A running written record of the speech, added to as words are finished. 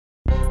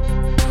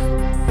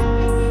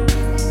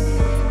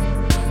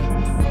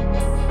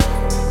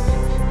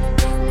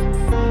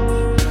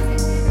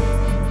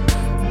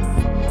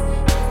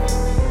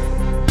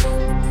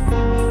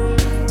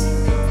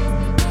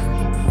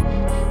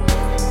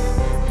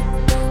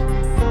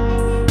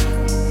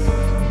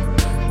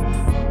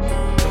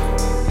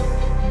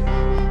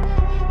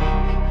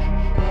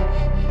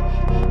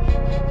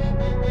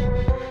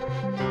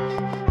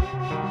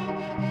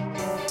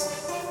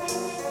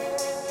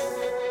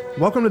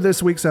Welcome to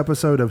this week's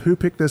episode of Who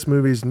Picked This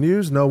Movie's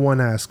News No One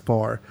Asked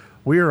For.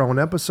 We are on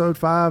episode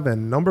 5,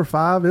 and number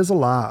 5 is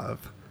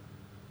alive.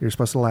 You're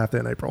supposed to laugh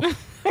then, April.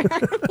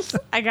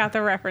 I got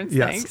the reference,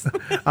 yes.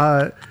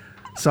 Thanks.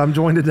 So I'm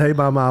joined today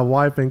by my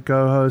wife and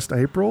co-host,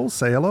 April.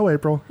 Say hello,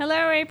 April.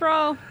 Hello,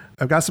 April.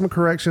 I've got some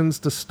corrections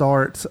to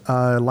start.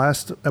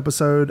 Last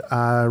episode,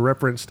 I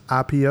referenced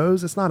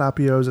IPOs. It's not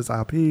IPOs, it's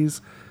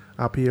IPs.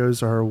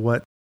 IPOs are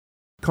what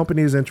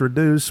companies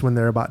introduce when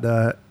they're about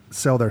to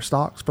sell their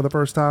stocks for the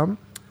first time.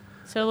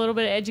 So a little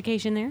bit of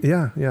education there.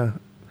 Yeah.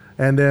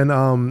 And then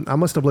I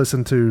must have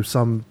listened to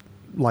some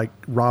like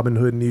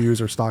Robinhood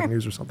News or Stock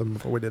News or something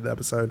before we did the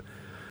episode.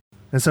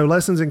 And so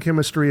Lessons in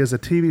Chemistry is a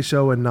TV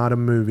show and not a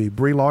movie.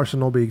 Brie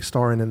Larson will be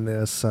starring in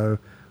this, so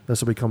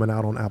this will be coming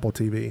out on Apple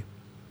TV.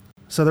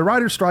 So the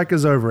writer's strike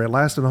is over. It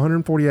lasted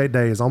 148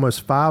 days,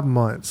 almost 5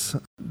 months.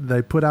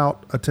 They put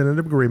out a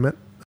tentative agreement.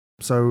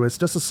 So it's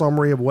just a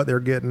summary of what they're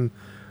getting.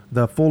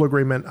 The full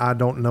agreement, I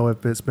don't know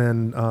if it's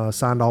been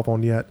signed off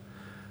on yet.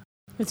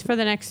 It's for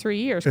the next 3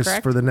 years, correct? It's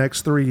for the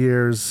next 3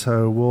 years,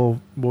 so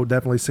we'll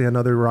definitely see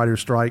another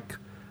writer's strike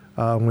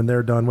when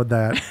they're done with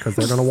that, because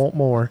they're going to want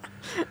more.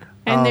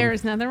 And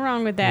there's nothing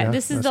wrong with that. Yeah,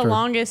 this is the true.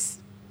 longest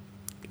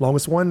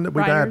one that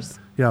we've writers.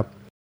 had. Yeah.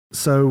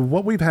 So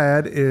what we've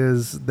had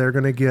is they're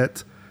going to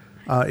get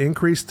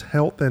increased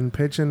health and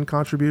pension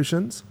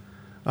contributions.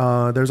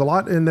 There's a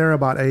lot in there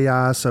about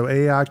AI, so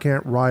AI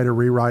can't write or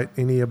rewrite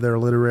any of their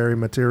literary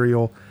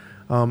material.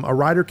 A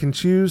writer can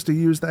choose to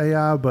use the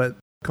AI, but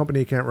the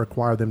company can't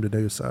require them to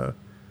do so.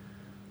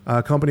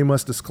 A company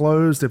must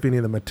disclose if any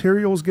of the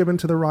materials given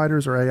to the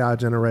writers are AI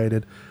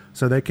generated,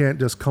 so they can't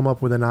just come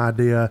up with an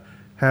idea,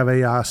 have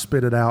AI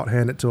spit it out,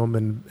 hand it to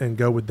them, and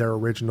go with their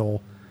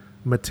original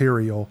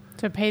material.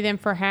 To pay them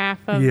for half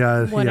of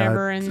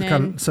whatever, and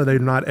then so they're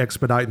not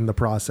expediting the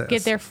process.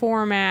 Get their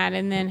format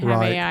and then have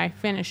Right. AI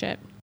finish it.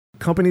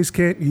 Companies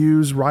can't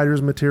use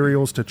writers'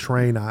 materials to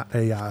train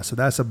AI, so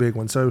that's a big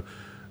one. So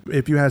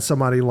if you had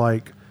somebody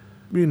like,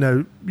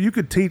 you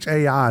could teach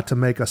AI to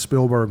make a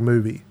Spielberg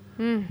movie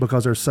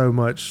because there's so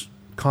much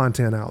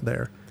content out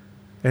there.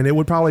 And it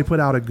would probably put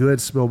out a good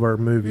Spielberg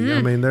movie.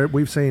 I mean,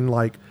 we've seen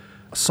like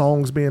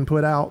songs being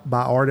put out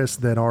by artists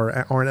that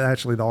aren't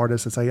actually the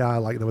artists, it's AI.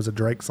 Like there was a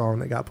Drake song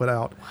that got put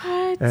out.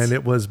 What? And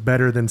it was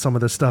better than some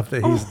of the stuff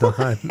that he's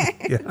done.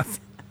 Yeah.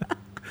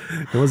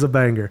 It was a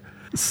banger.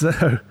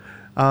 So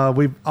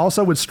we've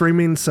also with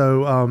streaming.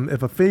 So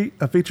if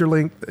a feature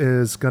length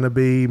is going to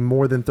be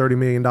more than $30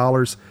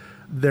 million,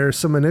 there's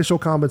some initial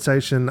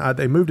compensation.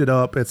 They moved it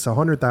up. It's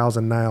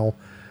 $100,000 now.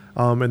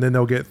 And then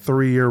they'll get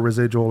 3-year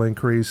residual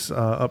increase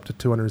up to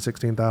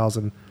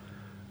 $216,000.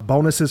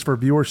 Bonuses for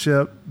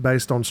viewership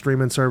based on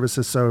streaming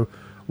services. So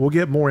we'll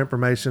get more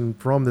information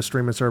from the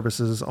streaming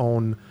services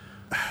on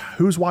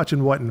who's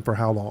watching what and for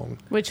how long.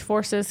 Which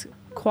forces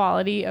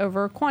quality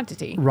over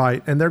quantity.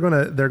 Right. And they're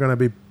gonna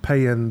be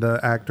paying the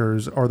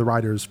actors or the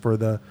writers for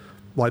they'll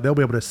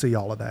be able to see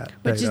all of that.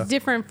 Which is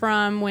different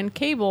from when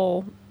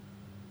cable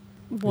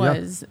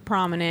was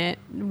prominent,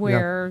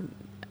 where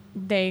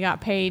they got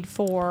paid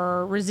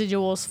for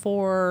residuals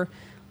for,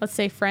 let's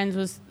say Friends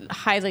was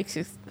highly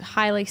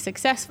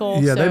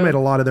successful. Yeah, so they made a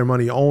lot of their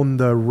money on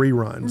the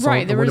reruns.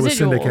 Right, the when residuals. It was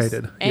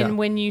syndicated. And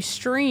when you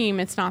stream,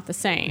 it's not the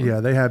same.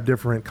 Yeah, they have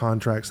different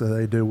contracts that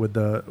they do with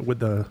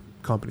the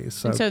companies.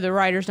 So, and so the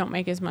writers don't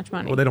make as much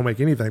money. well, they don't make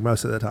anything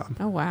most of the time.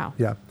 Oh, wow.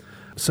 Yeah.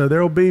 So there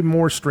will be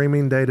more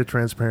streaming data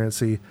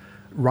transparency.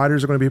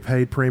 Writers are going to be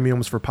paid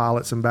premiums for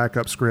pilots and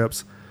backup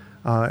scripts.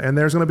 And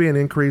there's going to be an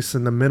increase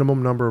in the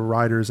minimum number of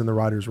writers in the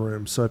writer's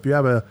room. So if you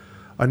have a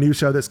new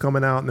show that's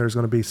coming out and there's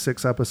going to be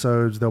 6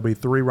 episodes, there'll be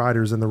 3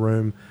 writers in the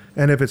room.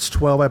 And if it's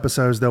 12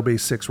 episodes, there'll be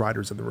 6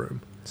 writers in the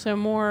room. So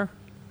more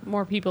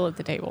people at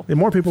the table. And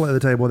more people at the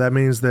table, that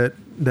means that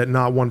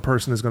not one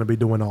person is going to be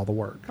doing all the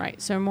work.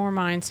 Right. So more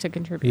minds to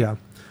contribute. Yeah.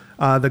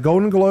 The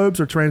Golden Globes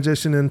are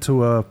transitioning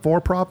into a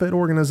for-profit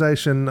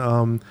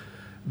organization.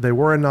 They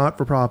were a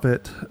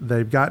not-for-profit.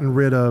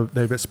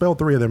 They've expelled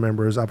 3 of their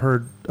members. I've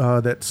heard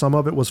that some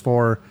of it was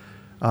for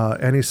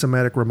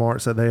anti-Semitic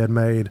remarks that they had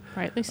made.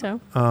 Rightly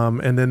so.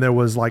 And then there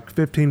was like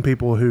 15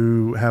 people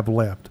who have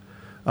left.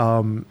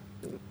 I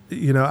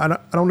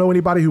don't know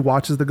anybody who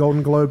watches the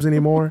Golden Globes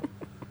anymore.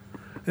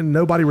 And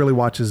nobody really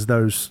watches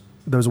those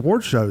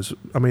award shows.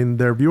 I mean,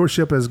 their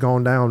viewership has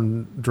gone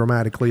down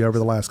dramatically over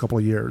the last couple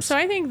of years. So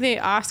I think the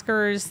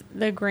Oscars,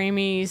 the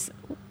Grammys,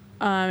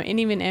 and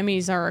even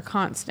Emmys are a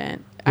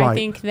constant. Right. I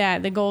think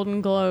that the Golden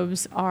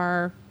Globes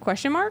are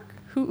question mark.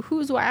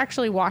 Who's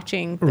actually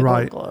watching the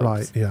Golden Globes?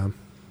 Right, yeah.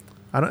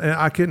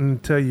 I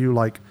couldn't tell you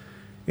like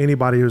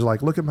anybody who's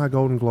like, look at my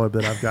Golden Globe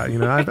that I've got.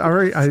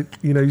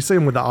 You see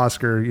them with the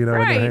Oscar, in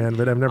their hand,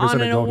 but I've never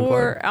seen a Golden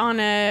Globe. On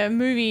a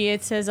movie,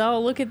 it says, "Oh,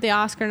 look at the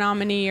Oscar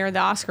nominee or the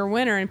Oscar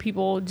winner," and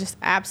people just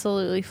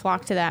absolutely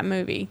flock to that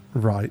movie.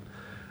 Right.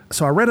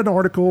 So I read an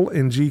article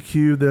in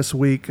GQ this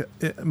week.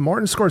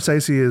 Martin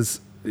Scorcese is,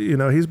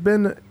 he's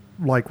been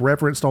like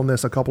referenced on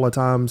this a couple of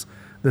times.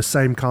 The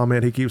same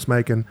comment he keeps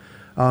making.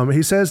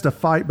 He says to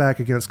fight back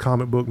against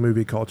comic book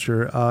movie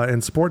culture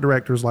and support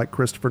directors like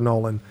Christopher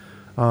Nolan.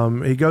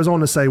 He goes on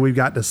to say, we've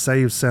got to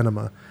save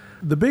cinema.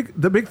 The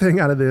big thing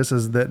out of this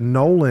is that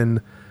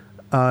Nolan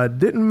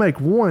didn't make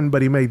one,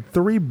 but he made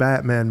 3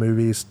 Batman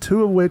movies,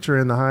 2 of which are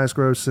in the highest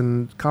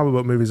grossing comic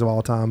book movies of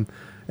all time.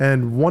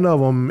 And one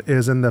of them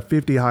is in the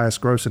 50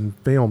 highest grossing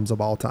films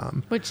of all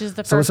time. Which is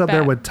the first. So it's up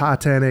there with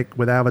Titanic,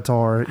 with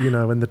Avatar,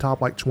 in the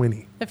top like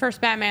 20. The first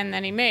Batman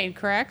that he made,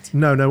 correct?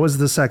 No, it was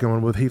the second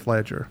one with Heath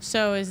Ledger.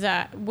 So is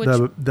that which?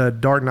 The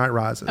Dark Knight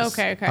Rises.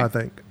 Okay. I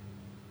think.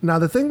 Now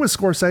the thing with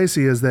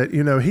Scorsese is that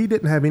he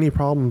didn't have any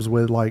problems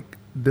with like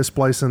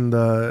displacing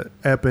the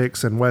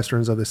epics and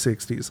westerns of the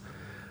 60s.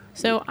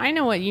 So I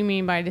know what you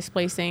mean by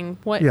displacing.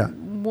 What? Yeah.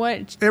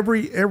 What?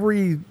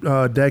 Every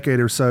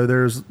decade or so,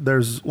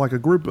 there's like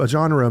a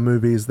genre of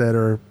movies that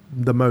are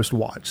the most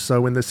watched.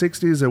 So in the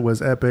 60s, it was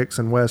epics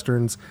and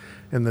westerns.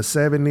 In the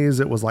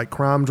 70s, it was like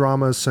crime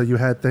dramas. So you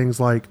had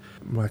things like,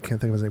 I can't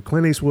think of his name,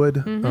 Clint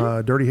Eastwood,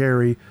 Dirty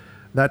Harry,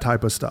 that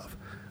type of stuff.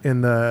 In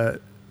the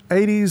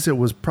 80s, it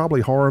was probably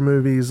horror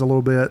movies a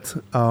little bit.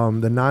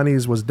 The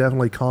 90s was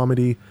definitely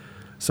comedy.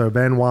 So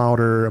Van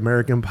Wilder,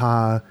 American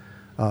Pie,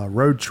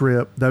 Road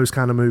Trip, those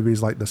kind of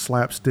movies, like the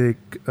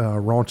slapstick,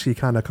 raunchy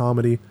kind of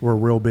comedy, were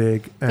real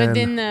big. But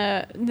then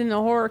the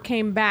horror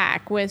came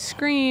back with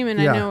Scream,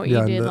 and I know what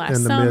you did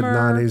last summer. In the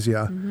mid-90s,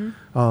 yeah.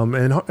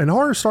 Mm-hmm. And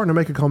horror's starting to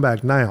make a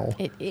comeback now.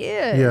 It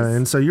is. Yeah,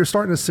 and so you're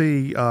starting to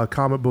see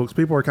comic books.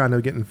 People are kind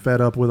of getting fed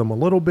up with them a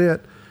little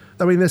bit.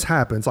 I mean, this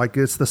happens. Like,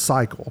 it's the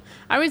cycle.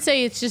 I would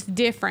say it's just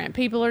different.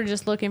 People are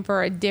just looking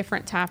for a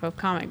different type of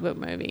comic book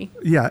movie.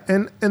 Yeah,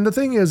 and the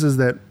thing is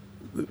that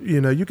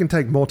you can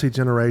take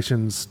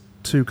multi-generations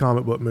to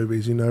comic book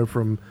movies,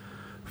 from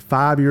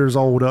 5 years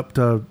old up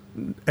to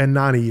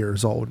 90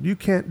 years old. You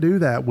can't do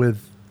that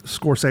with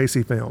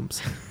Scorsese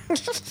films.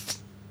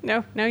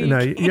 No, you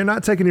can't. You're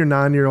not taking your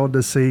 9-year-old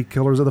to see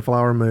Killers of the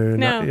Flower Moon.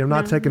 No, you're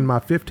not taking my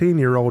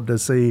 15-year-old to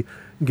see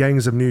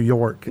Gangs of New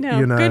York.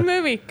 No,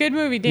 good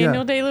movie.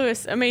 Daniel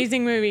Day-Lewis,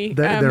 amazing movie,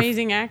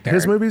 amazing actor.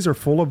 His movies are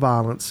full of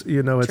violence.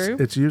 True.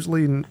 It's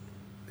usually,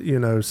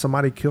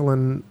 somebody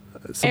killing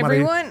somebody.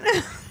 Everyone.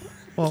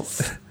 Well,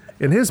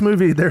 in his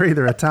movie, they're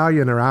either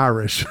Italian or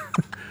Irish,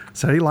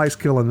 so he likes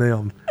killing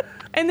them.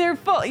 And they're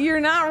full.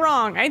 You're not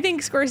wrong. I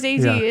think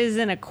Scorsese is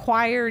an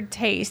acquired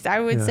taste.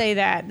 I would say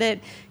that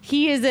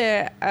he is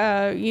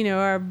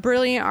a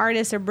brilliant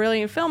artist, a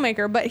brilliant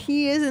filmmaker, but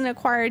he is an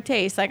acquired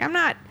taste. Like, I'm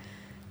not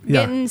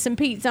getting some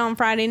pizza on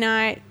Friday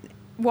night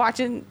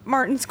watching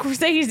Martin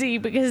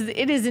Scorsese because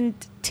it is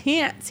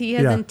intense. He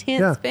has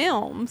intense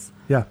films.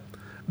 Yeah.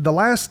 The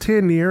last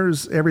 10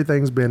 years,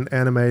 everything's been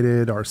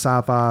animated or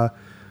sci-fi,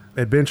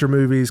 adventure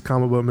movies,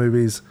 comic book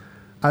movies.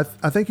 I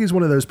think he's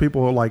one of those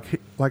people, like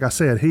I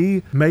said,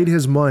 he made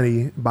his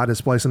money by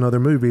displacing other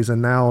movies,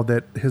 and now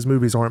that his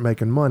movies aren't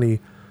making money,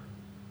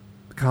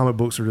 comic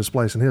books are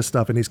displacing his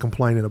stuff, and he's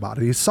complaining about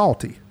it. He's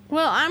salty.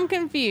 Well, I'm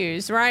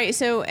confused, right?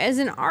 So as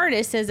an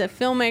artist, as a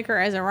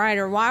filmmaker, as a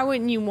writer, why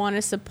wouldn't you want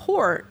to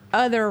support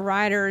other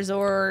writers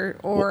or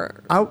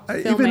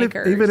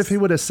filmmakers? Even if he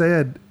would have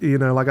said,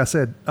 like I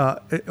said,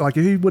 like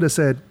if he would have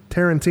said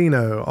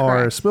Tarantino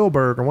or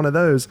Spielberg or one of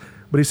those,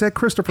 but he said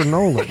Christopher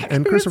Nolan,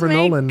 and Christopher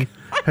Nolan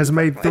has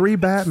made 3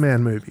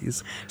 Batman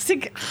movies.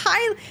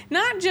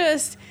 Not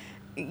just,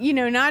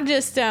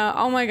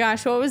 oh my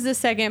gosh, what was the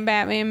second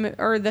Batman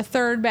or the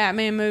third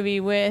Batman movie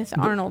with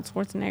Arnold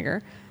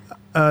Schwarzenegger?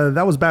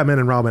 That was Batman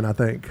and Robin, I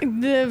think.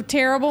 The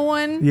terrible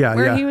one? Yeah,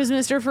 where he was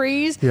Mr.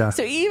 Freeze? Yeah.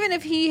 So even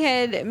if he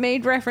had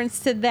made reference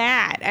to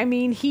that, I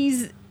mean,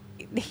 he's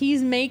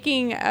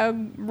making a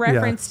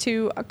reference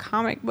to a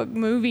comic book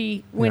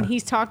movie when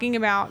he's talking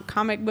about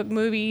comic book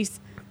movies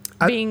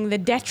being the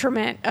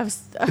detriment of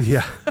film.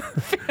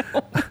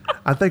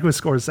 I think with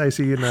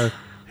Scorsese,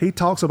 he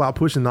talks about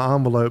pushing the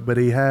envelope, but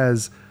he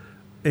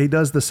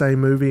does the same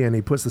movie and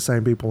he puts the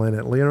same people in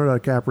it. Leonardo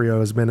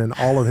DiCaprio has been in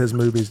all of his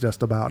movies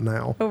just about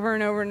now. Over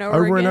and over and over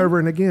again. Over and over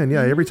and again.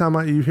 Yeah. Mm-hmm. Every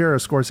time you hear a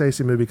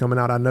Scorsese movie coming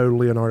out, I know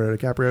Leonardo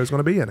DiCaprio is going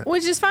to be in it.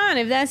 Which is fine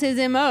if that's his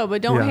MO,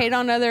 but don't hate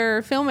on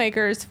other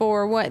filmmakers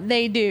for what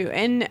they do.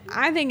 And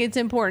I think it's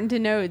important to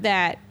note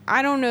that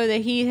I don't know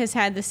that he has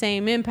had the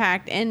same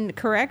impact, and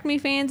correct me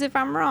fans if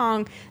I'm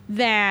wrong,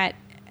 that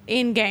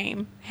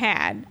Endgame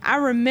had. I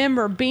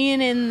remember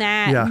being in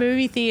that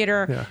movie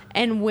theater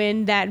and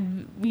when that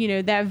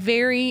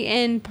very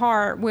end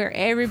part where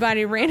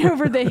everybody ran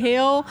over the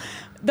hill,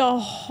 the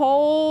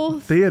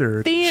whole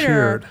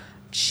theater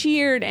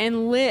cheered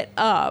and lit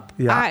up.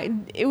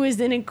 It was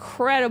an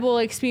incredible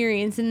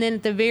experience. And then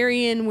at the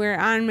very end where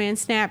Iron Man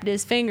snapped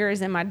his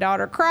fingers and my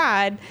daughter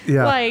cried,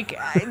 I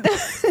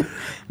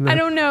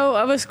don't know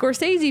of a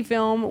Scorsese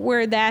film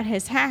where that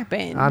has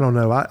happened. I don't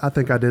know. I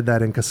think I did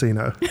that in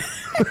Casino.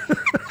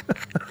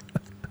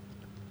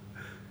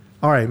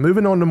 All right,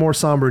 moving on to more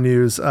somber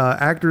news.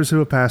 Actors who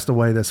have passed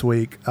away this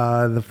week.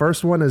 The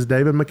first one is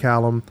David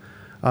McCallum.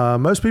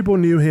 Most people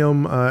knew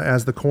him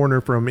as the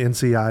coroner from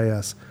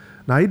NCIS.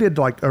 Now, he did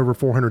like over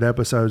 400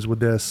 episodes with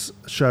this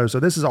show, so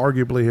this is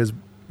arguably his,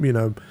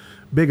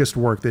 biggest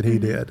work that he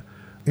did.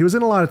 He was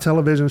in a lot of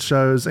television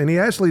shows, and he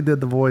actually did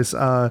the voice.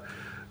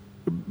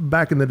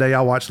 back in the day,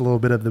 I watched a little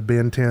bit of the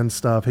Ben 10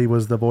 stuff. He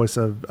was the voice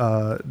of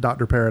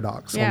Dr.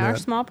 Paradox. Yeah, our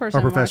small person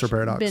or Professor watched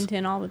Paradox. Ben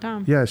 10 all the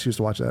time. Yeah, she used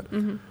to watch that.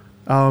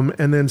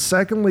 And then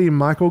secondly,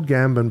 Michael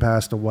Gambon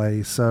passed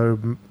away.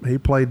 So he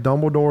played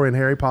Dumbledore in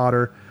Harry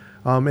Potter.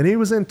 And he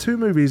was in 2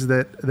 movies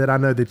that I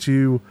know that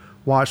you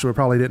watched but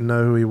probably didn't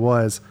know who he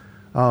was.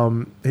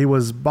 He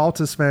was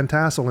Baltus Van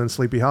Tassel in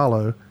Sleepy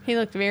Hollow. He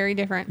looked very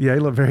different. Yeah, he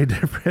looked very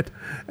different.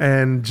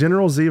 And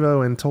General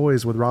Zevo in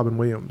Toys with Robin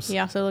Williams. He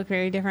also looked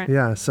very different.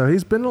 Yeah, so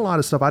he's been in a lot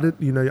of stuff. I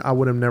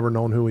would have never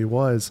known who he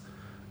was,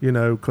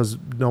 because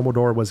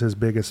Dumbledore was his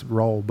biggest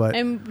role. But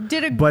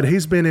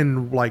he's been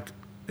in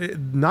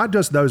not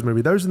just those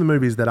movies. Those are the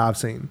movies that I've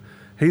seen.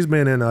 He's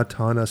been in a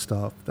ton of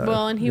stuff. Though.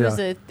 Well, and he was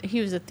a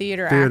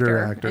theater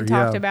actor and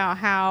talked about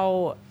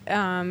how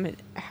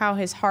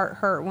his heart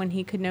hurt when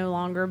he could no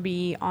longer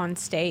be on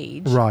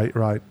stage.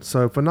 Right.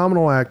 So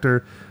phenomenal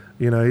actor.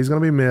 He's going to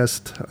be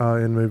missed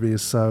in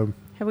movies. So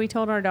have we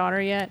told our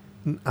daughter yet?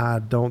 I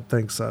don't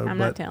think so. I'm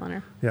not telling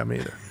her. Yeah, me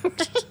either.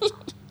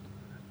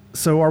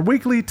 So our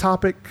weekly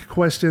topic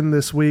question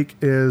this week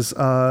is,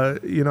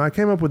 I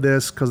came up with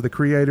this because the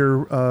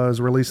creator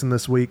is releasing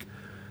this week.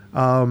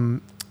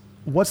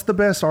 What's the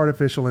best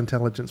artificial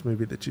intelligence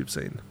movie that you've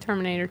seen?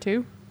 Terminator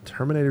 2.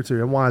 Terminator 2.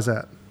 And why is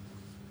that?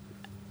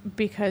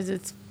 Because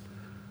it's...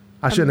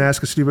 I shouldn't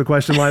ask a stupid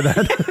question like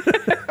that.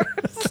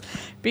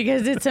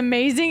 Because it's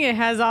amazing. It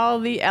has all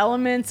the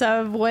elements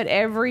of what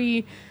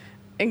every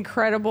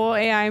incredible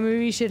AI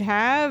movie should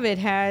have. It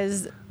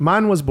has...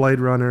 Mine was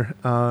Blade Runner.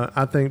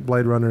 I think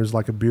Blade Runner is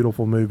like a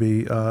beautiful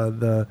movie.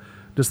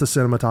 Just the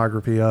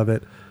cinematography of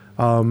it.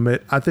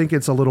 I think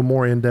it's a little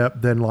more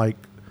in-depth than like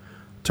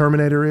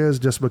Terminator is,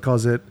 just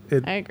because I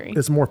agree.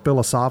 It's more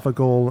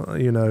philosophical, I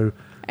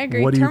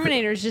agree.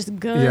 Terminator is just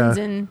guns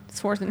and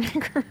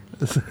Schwarzenegger.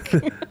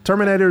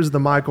 Terminator is the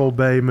Michael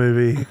Bay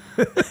movie.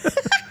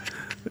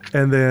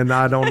 And then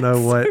I don't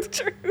know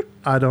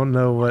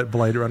what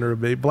Blade Runner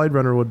would be. Blade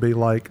Runner would be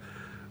like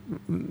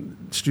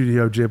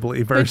Studio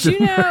Ghibli version.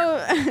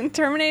 But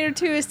Terminator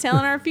 2 is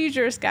telling our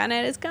future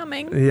Skynet is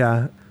coming.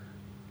 Yeah.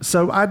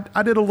 So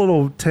I did a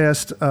little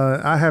test.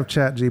 I have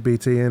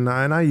ChatGPT and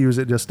I use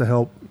it just to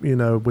help,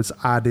 with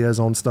ideas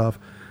on stuff.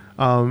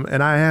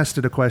 And I asked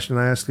it a question.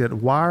 I asked it,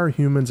 why are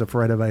humans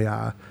afraid of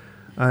AI?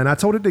 And I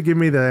told it to give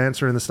me the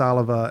answer in the style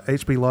of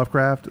H.P.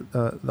 Lovecraft,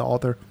 the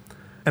author.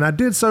 And I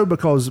did so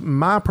because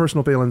my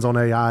personal feelings on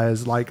AI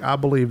is I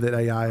believe that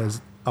AI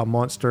is a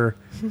monster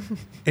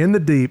in the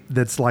deep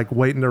that's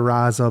waiting to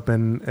rise up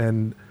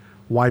and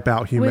wipe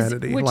out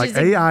humanity.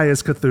 AI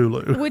is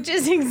Cthulhu. Which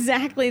is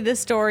exactly the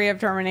story of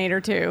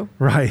Terminator 2.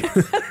 Right.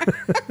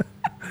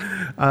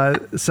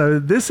 So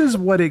this is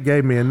what it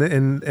gave me.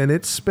 And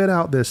it spit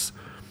out this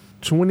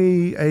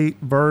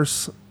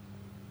 28-verse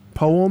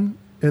poem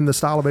in the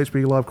style of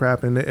H.P.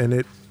 Lovecraft, and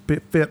it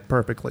fit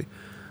perfectly.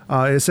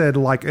 It said,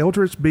 like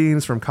eldritch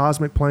beings from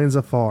cosmic planes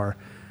afar,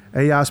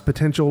 AI's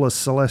potential a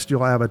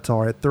celestial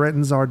avatar. It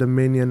threatens our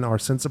dominion, our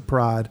sense of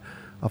pride,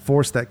 a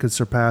force that could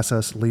surpass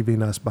us,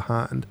 leaving us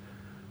behind.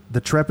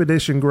 The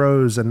trepidation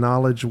grows and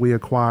knowledge we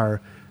acquire.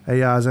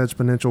 AI's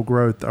exponential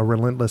growth, a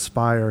relentless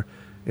fire.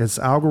 Its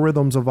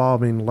algorithms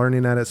evolving,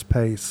 learning at its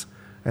pace.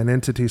 An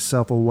entity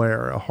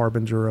self-aware, a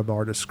harbinger of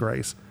our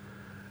disgrace.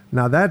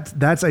 Now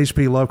that's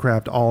H.P.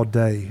 Lovecraft all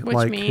day.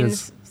 Which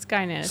means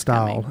Skynet is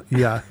style. Coming.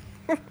 Yeah.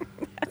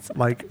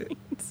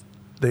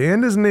 The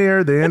end is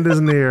near. The end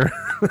is near.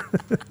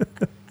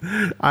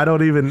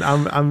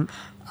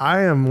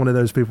 I am one of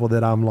those people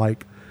that I'm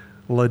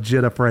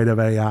legit afraid of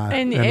AI.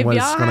 And if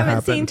y'all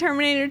haven't seen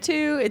Terminator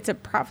 2, it's a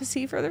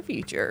prophecy for the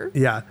future.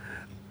 Yeah.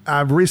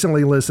 I've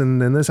recently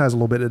listened, and this has a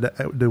little bit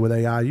to do with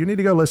AI. You need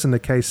to go listen to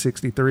Case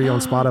 63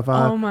 on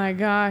Spotify. Oh my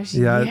gosh.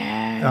 Yeah.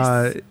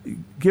 Yes.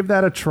 Give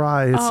that a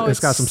try. It's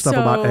got some stuff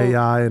about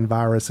AI and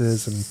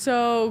viruses and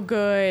so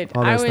good.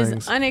 I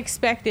was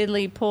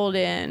unexpectedly pulled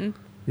in.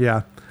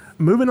 Yeah.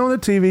 Moving on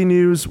to TV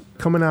news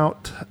coming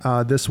out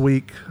this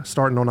week,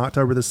 starting on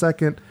October the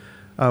 2nd.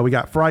 We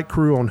got Fright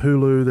Crew on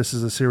Hulu. This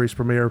is a series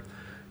premiere.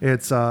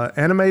 It's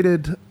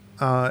animated,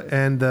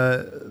 and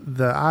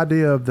the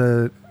idea of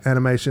the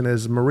animation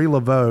is Marie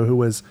Laveau,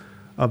 who is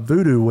a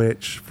voodoo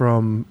witch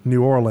from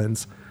New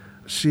Orleans.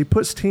 She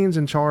puts teens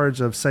in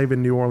charge of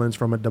saving New Orleans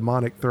from a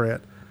demonic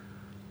threat.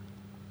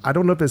 I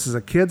don't know if this is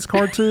a kid's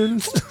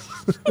cartoon,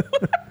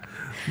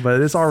 but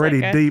it's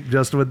already deep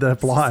just with the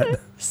plot.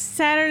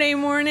 Saturday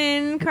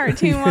morning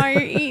cartoon while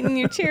you're eating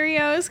your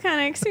Cheerios kind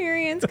of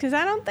experience, because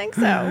I don't think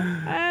so.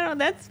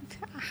 That's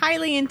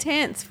highly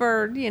intense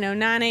for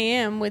 9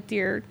 a.m. with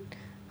your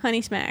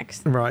Honey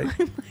Smacks. Right.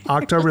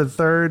 October the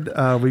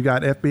 3rd, we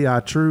got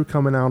FBI True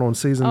coming out on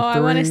season 3. Oh, I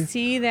want to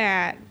see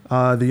that.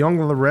 The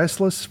Young and the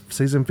Restless,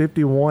 season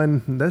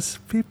 51. That's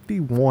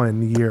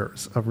 51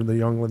 years of The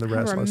Young and the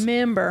Restless.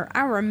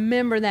 I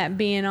remember that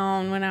being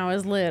on when I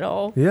was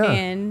little. Yeah.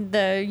 And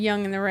The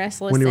Young and the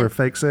Restless. When you were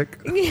fake sick.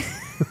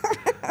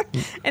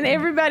 And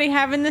everybody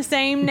having the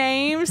same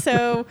name.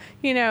 So,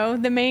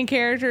 the main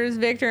characters,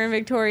 Victor and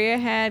Victoria,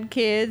 had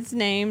kids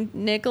named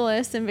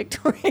Nicholas and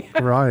Victoria.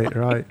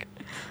 Right.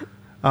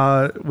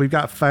 We've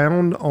got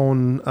Found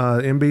on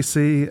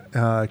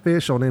NBC,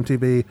 Fish on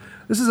MTV.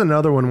 This is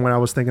another one when I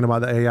was thinking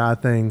about the AI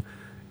thing.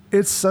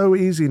 It's so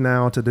easy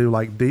now to do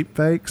like deep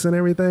fakes and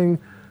everything.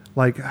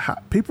 Like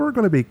people are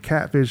going to be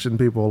catfishing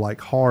people like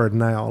hard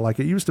now. Like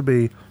it used to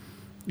be,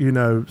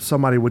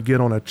 somebody would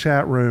get on a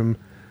chat room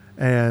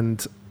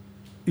and,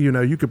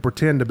 you could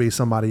pretend to be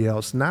somebody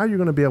else. Now you're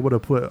going to be able to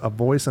put a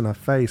voice and a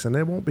face and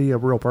it won't be a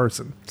real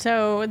person.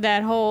 So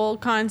that whole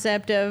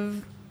concept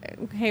of,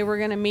 hey, we're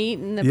going to meet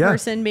and the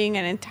person being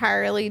an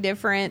entirely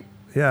different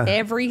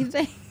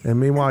everything. And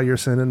meanwhile, you're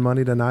sending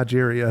money to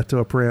Nigeria to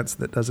a prince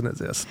that doesn't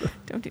exist.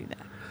 Don't do that.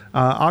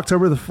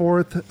 October the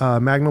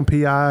 4th, Magnum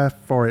PI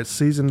for its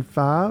season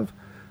 5.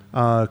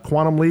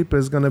 Quantum Leap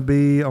is going to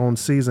be on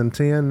season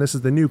 10. This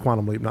is the new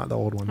Quantum Leap, not the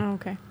old one. Oh,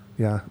 okay.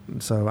 Yeah.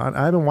 So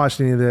I haven't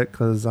watched any of it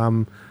because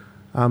I'm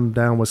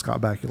down with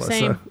Scott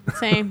Bakula.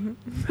 Same.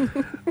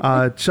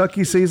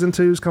 Chucky season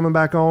 2 is coming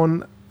back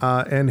on,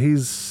 and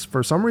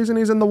for some reason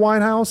he's in the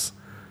White House.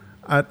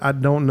 I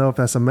don't know if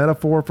that's a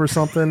metaphor for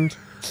something,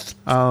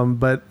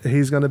 but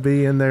he's going to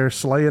be in there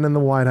slaying in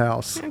the White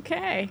House.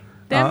 Okay.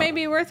 That may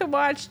be worth a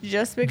watch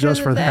just because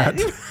just for of that.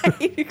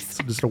 It's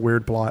just a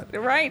weird plot.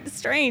 Right.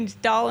 Strange.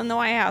 Doll in the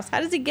White House.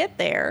 How does he get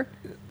there?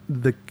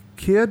 The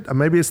kid,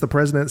 maybe it's the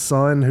president's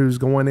son who's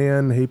going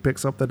in. He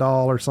picks up the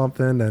doll or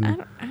something.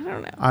 And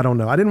I don't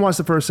know. I didn't watch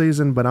the first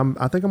season, but I think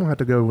I'm going to have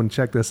to go and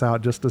check this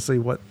out just to see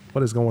what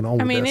is going on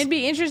with this. I'd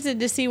be interested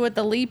to see what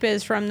the leap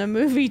is from the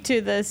movie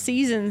to the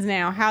seasons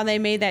now, how they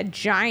made that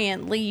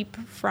giant leap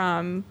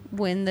from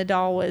when the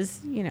doll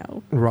was,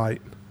 right.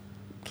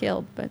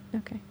 killed, but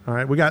okay. All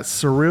right, we got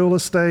Surreal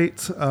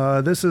Estate.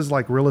 This is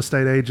like real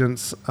estate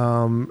agents,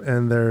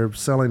 and they're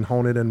selling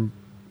haunted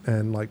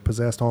and like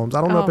possessed homes.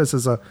 I don't know if this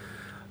is a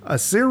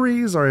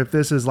series or if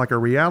this is like a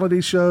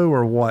reality show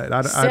or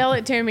what. Sell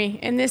it to me.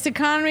 In this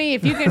economy,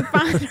 if you can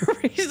find a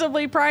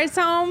reasonably priced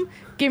home,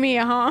 give me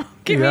a home.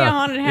 Give me a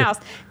haunted house.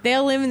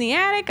 They'll live in the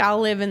attic. I'll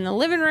live in the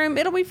living room.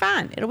 It'll be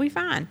fine.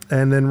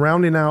 And then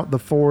rounding out the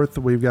 4th,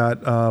 we've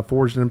got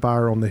Forged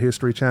Empire on the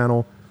History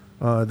Channel.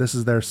 This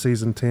is their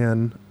season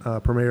 10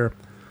 premiere.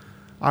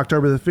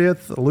 October the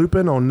 5th,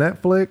 Lupin on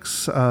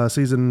Netflix,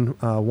 season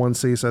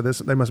 1C. So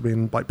they must have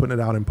been like putting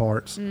it out in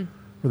parts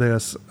for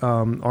this.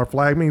 Our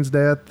Flag Means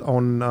Death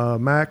on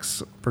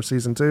Max for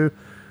season 2.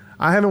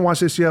 I haven't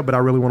watched this yet, but I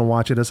really want to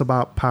watch it. It's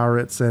about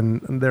pirates,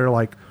 and they're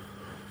like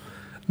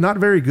not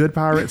very good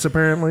pirates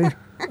apparently.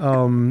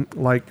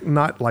 Like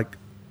not like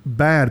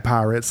bad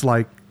pirates,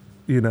 like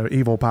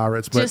evil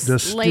pirates, but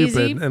just lazy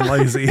stupid and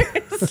lazy.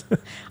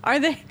 Are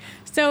they?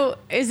 So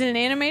is it an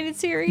animated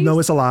series? No,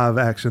 it's a live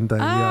action thing.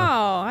 Oh, yeah.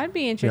 I'd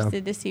be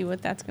interested to see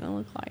what that's going to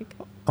look like.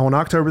 On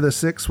October the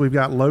 6th, we've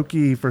got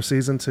Loki for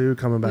season 2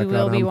 coming back out. We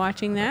will be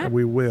watching that.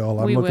 We will.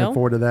 I'm looking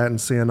forward to that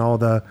and seeing all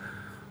the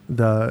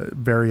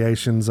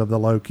variations of the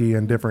Loki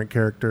and different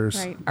characters.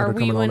 Right.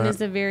 Arweewin is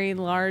a very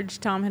large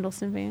Tom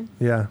Hiddleston fan.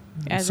 Yeah.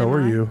 So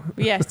are you.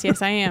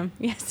 Yes, I am.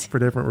 Yes. For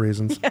different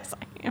reasons. Yes,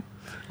 I am.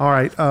 All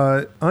right,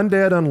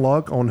 Undead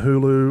Unluck on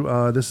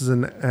Hulu. This is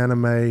an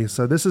anime,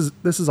 so this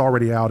is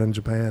already out in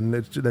Japan.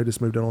 They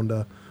just moved it on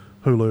to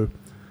Hulu.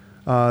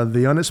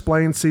 The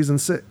Unexplained season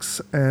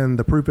 6, and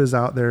The Proof is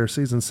Out There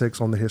season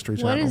 6 on the History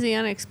Channel. What is the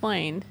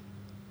Unexplained?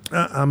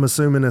 I'm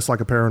assuming it's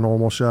like a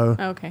paranormal show.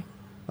 Okay.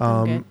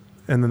 And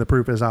then The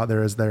Proof is Out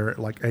There is their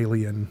like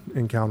alien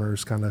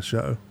encounters kind of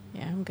show.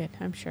 Yeah, I'm good.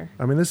 I'm sure.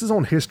 I mean, this is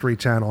on History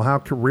Channel.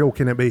 How real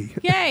can it be?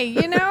 Yay!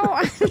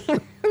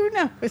 Who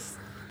knows?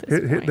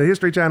 The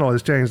History Channel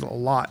has changed a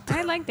lot.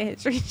 I like the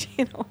History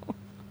Channel.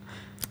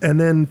 And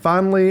then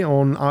finally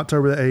on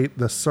October the 8th,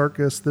 The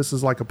Circus. This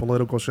is like a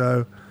political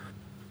show.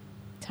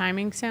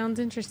 Timing sounds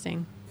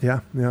interesting. Yeah.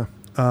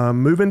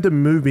 Moving to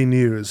movie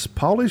news.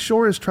 Pauly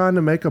Shore is trying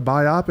to make a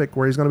biopic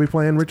where he's going to be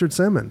playing Richard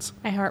Simmons.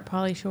 I heart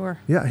Pauly Shore.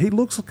 Yeah, he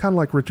looks kind of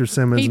like Richard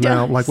Simmons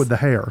now, like with the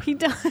hair. He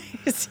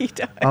does. He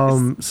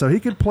does. So he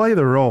could play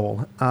the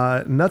role.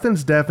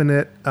 Nothing's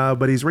definite,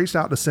 but he's reached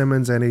out to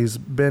Simmons and he's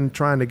been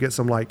trying to get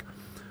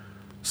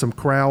some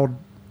crowd,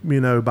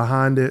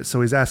 behind it.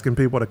 So he's asking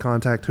people to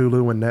contact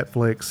Hulu and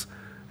Netflix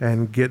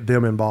and get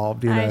them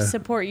involved. I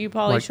support you,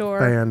 Pauly Shore.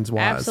 Fans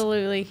wise,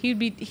 absolutely.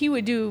 He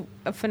would do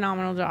a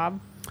phenomenal job.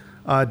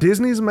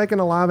 Disney's making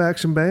a live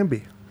action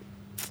Bambi.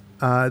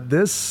 I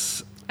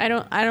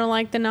don't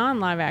like the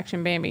non-live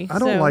action Bambi. I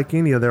don't like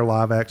any of their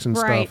live action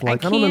stuff. I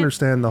don't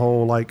understand the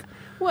whole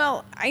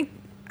Well, I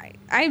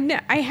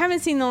haven't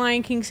seen The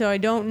Lion King, so I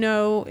don't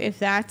know if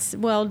that's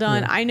well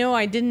done. Yeah. I know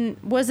I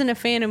wasn't a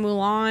fan of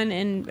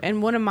Mulan,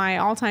 and one of my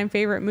all-time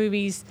favorite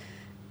movies.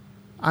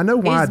 I know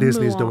why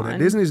Disney's Mulan. doing it.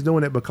 Disney's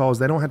doing it because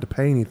they don't have to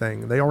pay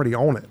anything. They already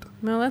own it.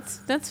 Well,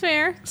 that's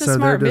fair. It's a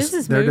smart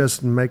business move. They're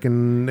just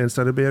making,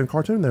 instead of being a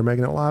cartoon, they're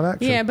making it live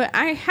action. Yeah, but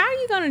how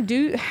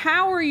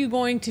are you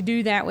going to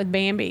do that with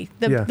Bambi?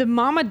 The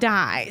mama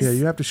dies. Yeah,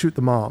 you have to shoot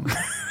the mom.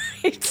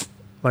 Right.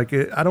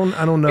 I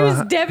don't know. It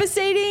was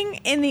devastating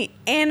in the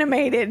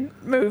animated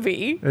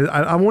movie.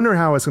 I wonder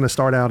how it's going to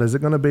start out. Is it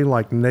going to be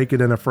like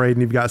Naked and Afraid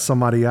and you've got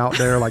somebody out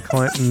there like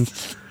hunting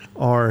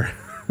or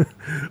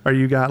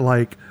you got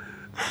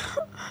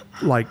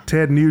like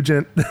Ted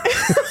Nugent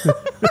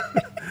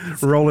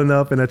rolling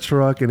up in a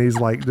truck, and he's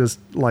like just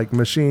like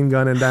machine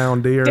gunning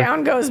down deer.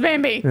 Down goes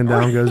Bambi. And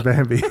down goes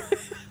Bambi.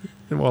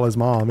 Well, his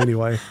mom,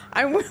 anyway.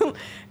 I will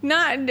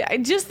not.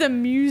 Just the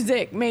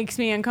music makes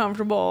me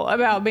uncomfortable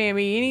about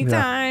Bambi.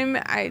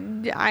 Anytime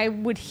I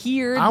would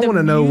hear. I want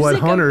to know what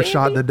hunter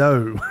shot the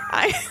doe.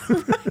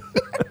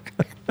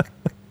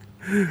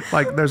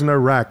 Like, there's no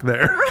rack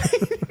there.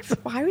 Right.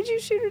 Why would you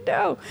shoot a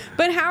doe?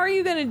 But how are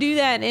you going to do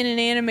that in an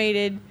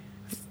animated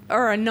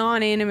or a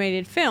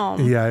non-animated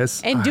film?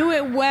 Yes. And do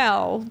it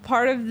well.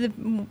 Part of the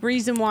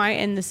reason why,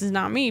 and this is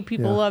not me,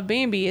 people love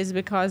Bambi is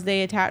because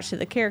they attach to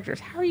the characters.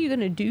 How are you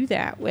going to do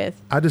that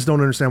with? I just don't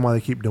understand why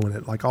they keep doing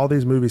it. Like, all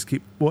these movies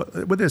keep, well,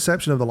 with the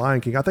exception of The Lion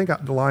King. I think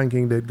The Lion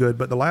King did good,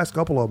 but the last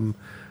couple of them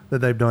that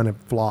they've done have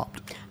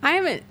flopped. I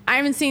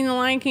haven't seen The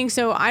Lion King,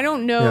 so I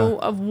don't know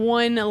of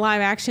one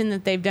live action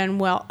that they've done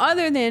well,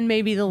 other than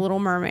maybe The Little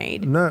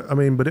Mermaid. No, I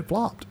mean, but it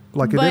flopped.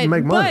 Like, it didn't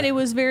make money. But it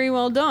was very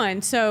well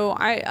done. So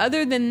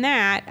other than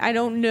that, I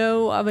don't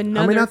know of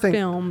another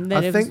film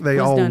that I think they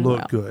all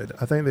look good.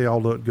 I think they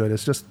all look good.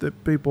 It's just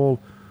that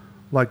people,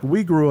 like,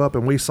 we grew up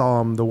and we saw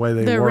them the way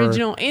they were. The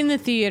original in the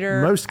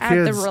theater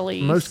at the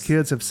release. Most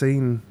kids have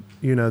seen,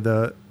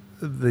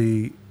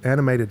 the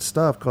animated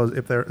stuff, because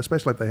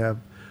especially if they have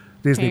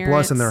Disney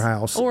Plus in their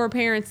house. Or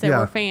parents that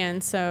were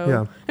fans.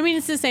 So, I mean,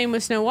 it's the same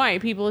with Snow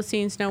White. People have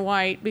seen Snow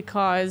White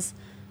because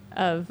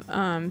of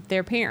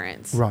their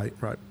parents. Right.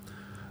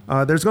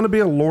 There's going to be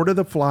a Lord of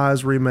the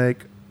Flies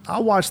remake. I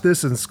watched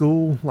this in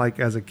school, like,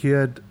 as a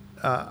kid,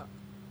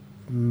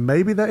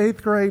 maybe the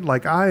 8th grade.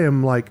 Like, I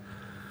am like,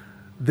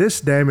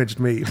 this damaged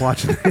me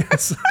watching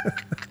this.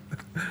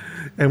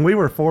 And we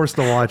were forced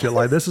to watch it.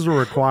 Like, this is a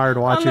required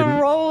watching. On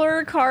the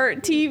roller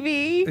cart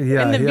TV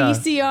and the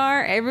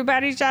VCR.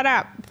 Everybody shut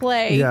up.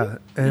 Play. Yeah.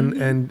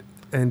 And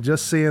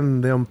just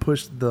seeing them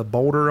push the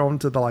boulder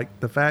onto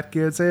the fat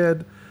kid's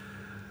head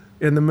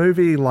in the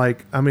movie,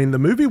 like, I mean, the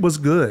movie was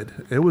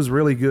good. It was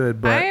really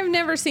good. But I have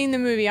never seen the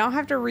movie. I'll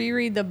have to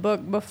reread the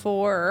book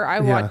before I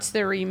watch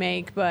the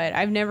remake, but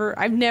I've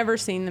never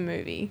seen the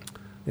movie.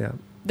 Yeah.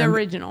 The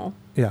original.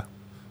 Yeah.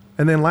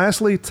 And then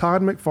lastly,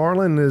 Todd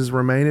McFarlane is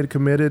remaining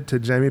committed to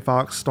Jamie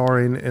Foxx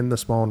starring in the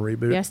Spawn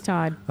reboot. Yes,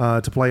 Todd.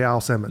 To play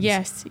Al Simmons.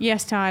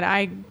 Yes, Todd.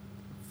 I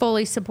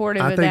fully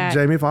supportive of that. I think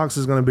Jamie Foxx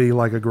is going to be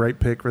like a great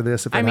pick for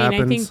this if it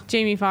happens. I think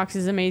Jamie Foxx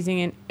is amazing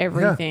in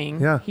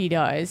everything he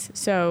does.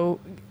 So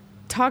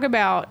talk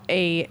about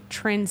a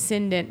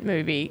transcendent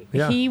movie.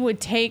 Yeah. He would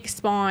take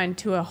Spawn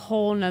to a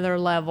whole nother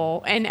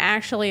level and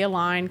actually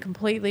align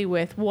completely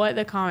with what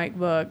the comic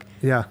book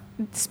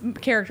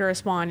character of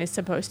Spawn is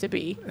supposed to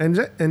be.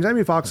 And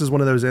Jamie Foxx is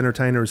one of those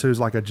entertainers who's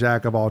like a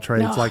jack of all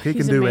trades. Like, he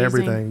can do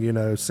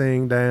everything,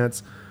 sing,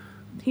 dance.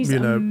 He's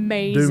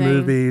amazing. Do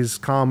movies,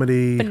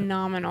 comedy,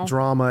 phenomenal,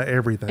 drama,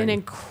 everything. An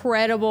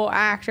incredible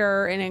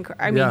actor.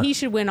 He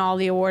should win all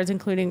the awards,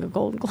 including a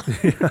Golden Globe.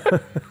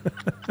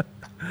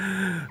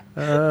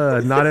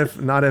 Not if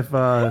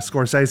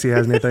Scorsese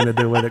has anything to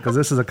do with it, because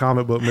this is a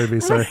comic book movie,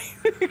 so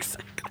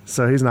exactly.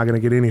 So he's not going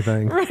to get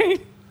anything.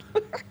 Right.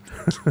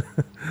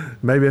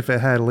 Maybe if it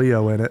had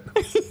Leo in it.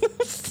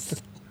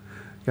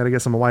 Got to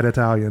get some white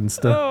Italian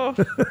stuff.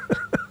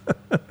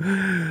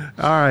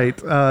 All right.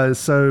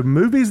 So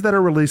movies that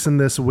are releasing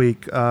this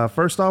week.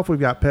 First off, we've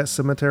got Pet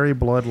Sematary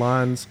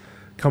Bloodlines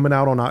coming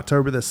out on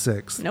October the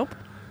 6th. Nope.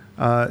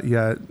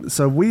 Yeah.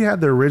 So we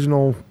had the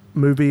original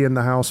movie in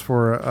the house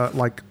for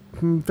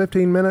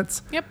 15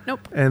 minutes. Yep.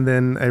 Nope. And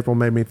then April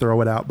made me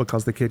throw it out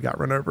because the kid got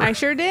run over. I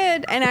sure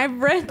did. And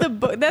I've read the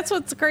book. That's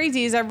what's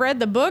crazy is I've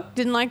read the book,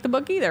 didn't like the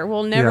book either.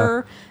 Well,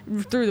 never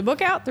threw the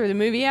book out, threw the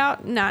movie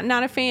out.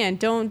 Not a fan.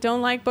 Don't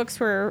like books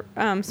where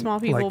small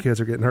people like kids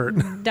are getting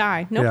hurt.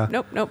 Die.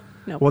 Nope. Nope.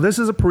 Well, this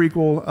is a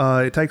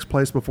prequel. It takes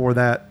place before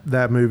that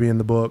movie in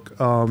the book.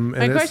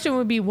 My question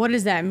would be, what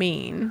does that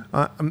mean?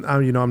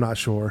 I'm not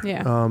sure.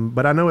 Yeah.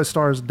 But I know it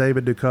stars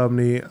David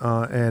Duchovny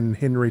and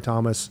Henry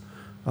Thomas.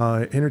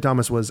 Henry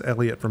Thomas was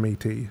Elliot from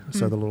E.T.,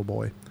 so the little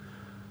boy.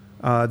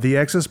 The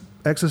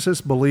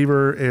Exorcist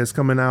Believer is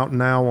coming out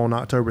now on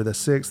October the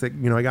 6th.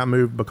 It got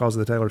moved because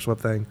of the Taylor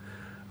Swift thing.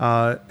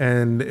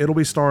 And it'll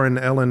be starring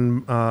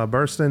Ellen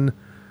Burstyn,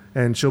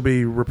 and she'll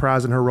be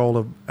reprising her role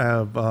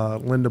of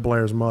Linda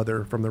Blair's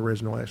mother from the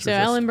original Exorcist. So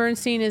Ellen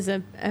Bernstein is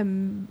a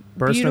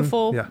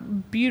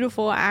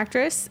beautiful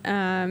actress.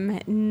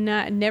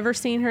 Never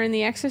seen her in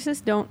The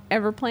Exorcist. Don't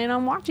ever plan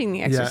on watching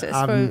The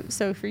Exorcist.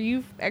 So for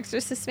you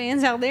Exorcist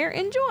fans out there,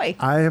 enjoy.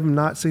 I have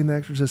not seen The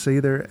Exorcist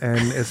either,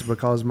 and it's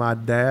because my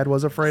dad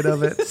was afraid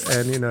of it.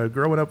 And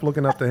growing up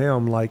looking up to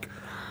him, like,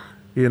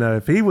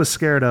 if he was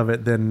scared of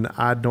it, then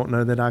I don't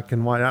know that I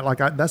can watch it.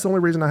 That's the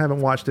only reason I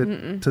haven't watched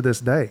it to this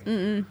day.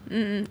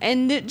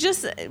 And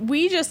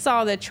we just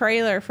saw the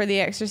trailer for The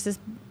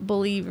Exorcist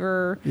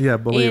Believer.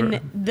 Believer.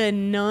 In The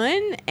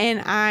Nun,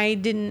 and I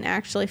didn't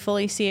actually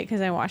fully see it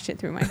because I watched it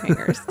through my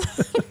fingers.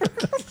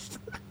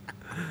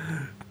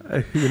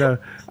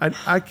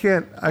 I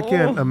can't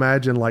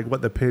imagine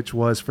what the pitch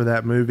was for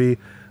that movie.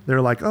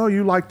 They're like, oh,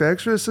 you like The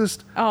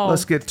Exorcist? Oh.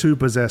 Let's get 2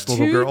 possessed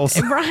little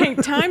girls.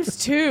 Right, times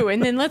 2.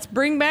 And then let's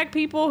bring back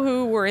people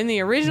who were in the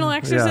original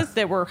Exorcist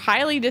that were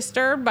highly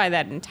disturbed by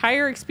that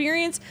entire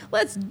experience.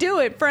 Let's do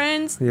it,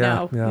 friends.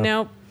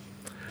 Nope.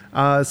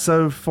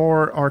 So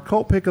for our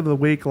cult pick of the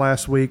week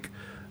last week,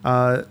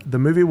 the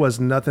movie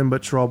was Nothing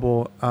But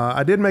Trouble.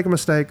 I did make a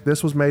mistake.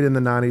 This was made in the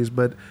 90s,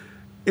 but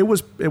it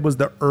was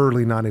the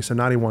early 90s, so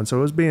 91. So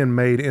it was being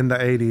made in the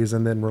 80s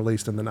and then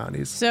released in the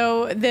 90s.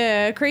 So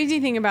the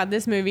crazy thing about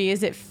this movie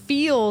is it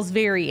feels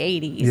very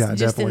 80s. Yeah,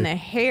 just definitely. in the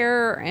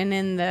hair and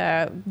in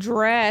the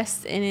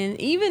dress and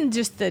in even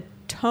just the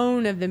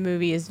tone of the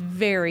movie is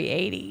very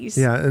 80s.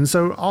 Yeah, and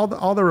so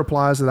all the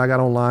replies that I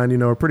got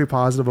online, are pretty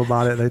positive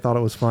about it. They thought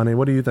it was funny.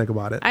 What do you think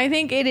about it? I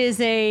think it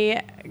is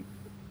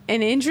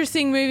an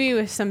interesting movie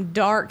with some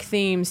dark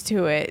themes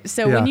to it.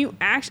 So when you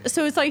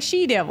so it's like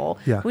She-Devil.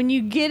 Yeah. When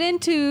you get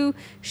into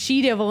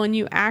She-Devil and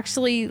you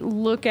actually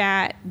look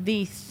at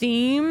the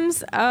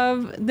themes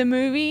of the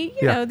movie,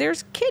 you know,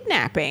 there's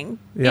kidnapping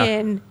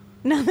in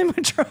Nothing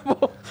But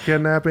Trouble.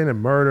 Kidnapping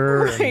and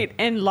murder. Right.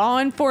 And law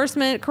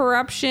enforcement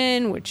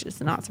corruption, which is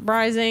not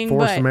surprising.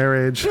 Forced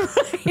marriage.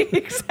 Right,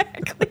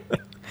 exactly.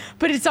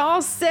 But it's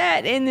all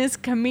set in this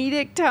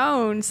comedic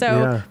tone.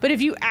 So, but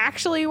if you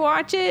actually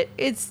watch it,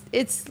 it's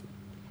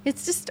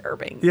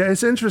disturbing. Yeah,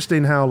 it's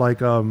interesting how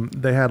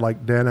they had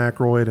Dan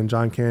Aykroyd and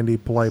John Candy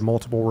play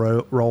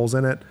multiple roles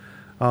in it,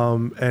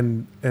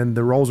 and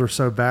the roles are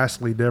so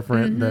vastly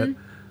different that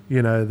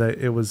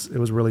it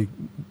was really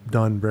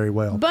done very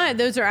well. But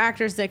those are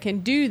actors that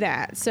can do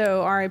that.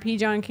 So R.I.P.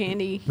 John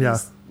Candy.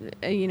 He's,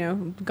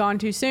 gone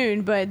too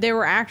soon. But there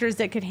were actors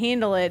that could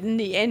handle it.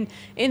 And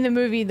in the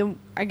movie,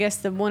 I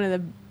guess one of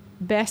the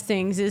best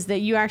things is that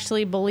you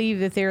actually believe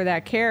that they're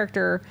that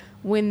character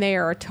when they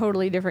are a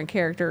totally different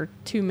character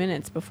 2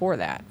 minutes before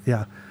that.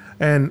 Yeah.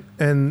 And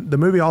the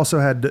movie also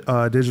had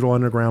Digital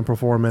Underground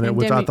perform in it,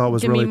 which I thought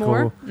was really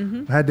cool.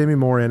 It had Demi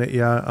Moore in it,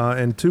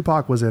 and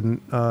Tupac was in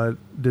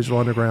Digital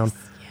Underground.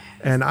 Yes.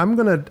 And I'm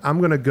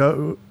gonna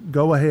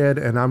go ahead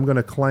and I'm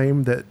gonna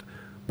claim that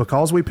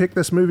because we picked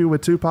this movie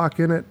with Tupac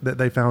in it, that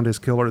they found his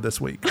killer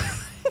this week.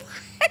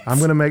 I'm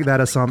gonna make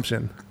that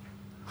assumption.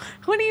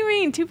 What do you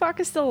mean? Tupac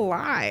is still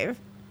alive.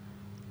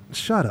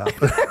 Shut up.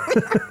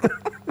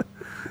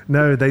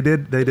 No, they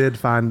did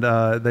find,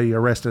 they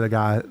arrested a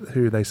guy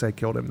who they say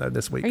killed him, though,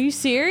 this week. Are you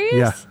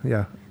serious?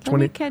 Yeah.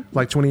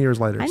 20 years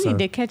later. I need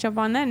to catch up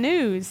on that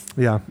news.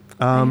 Yeah.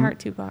 I heart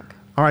Tupac.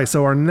 All right,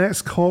 so our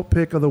next cult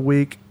pick of the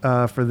week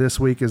for this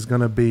week is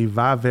going to be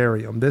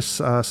Vivarium.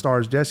 This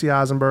stars Jesse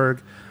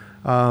Eisenberg.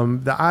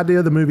 The idea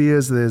of the movie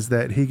is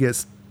that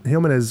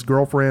him and his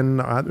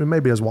girlfriend,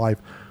 maybe his wife,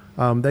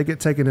 they get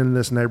taken into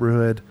this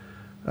neighborhood.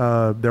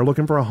 They're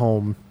looking for a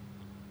home,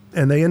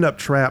 and they end up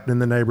trapped in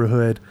the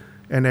neighborhood,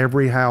 and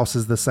every house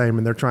is the same,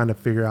 and they're trying to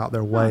figure out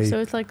their way. Oh, so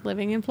it's like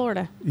living in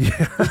Florida.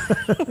 Yeah.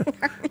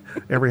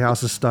 Every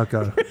house is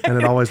stucco, and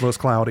it always looks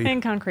cloudy.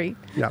 And concrete.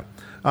 Yeah.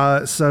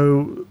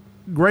 So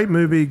great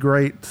movie,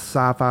 great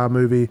sci-fi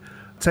movie.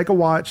 Take a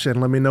watch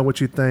and let me know what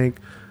you think.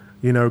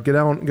 Get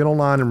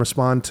online and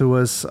respond to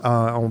us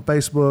on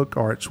Facebook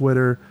or at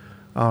Twitter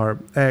or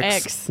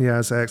X. Yeah,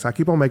 it's X. I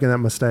keep on making that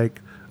mistake.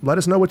 Let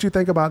us know what you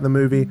think about the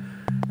movie.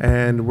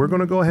 And we're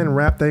going to go ahead and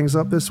wrap things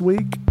up this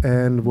week.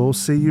 And we'll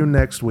see you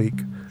next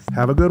week.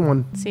 Have a good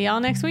one. See y'all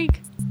next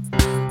week.